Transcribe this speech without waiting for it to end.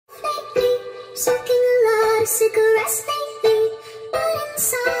Smoking a lot of cigarettes lately, but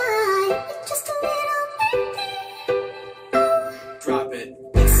inside it's just a little baby. Drop it.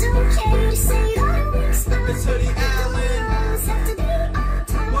 It's okay to say all the weeks, but It's Hoodie Allen. always have to be on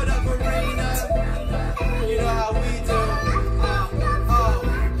time. What up, Arena? You know how we do.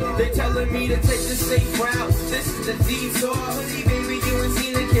 They telling me to take the safe route. This is the detour. Hoodie, baby, you ain't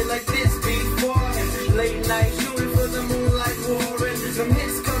seen a kid like this before. Late night shooting for the moonlight warring. Some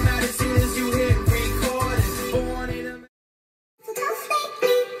hits come out as soon as you hit recording. Born in a Tough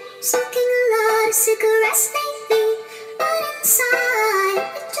lately, smoking a lot of cigarettes lately, but inside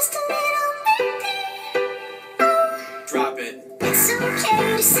it's just a little baby. Drop it. It's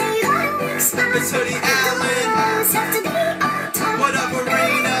okay to say all the weeks, but It's Hoodie Allen. always have to be on time. What up,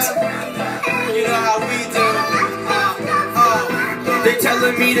 Arena? You know how we do. They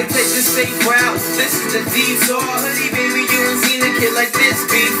telling me to take the safe route. This is the detour. Hoodie, baby, you ain't seen a kid like this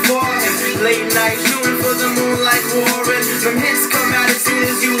before. Late night shooting for the moonlight warring. Some hits come out as soon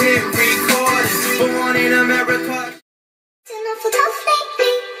as you hit recording. Born in America. Enough of tough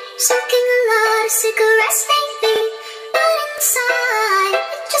lately, smoking a lot of cigarettes lately, but inside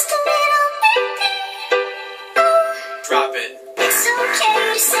it's just a little baby. Drop it. It's okay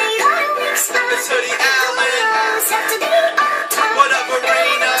to say all the weeks, but It's Hoodie Allen. always have to be on time. What up,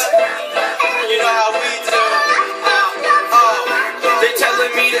 Arena? You know how we do. They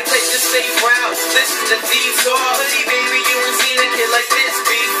telling me to take the safe route. This is the detour.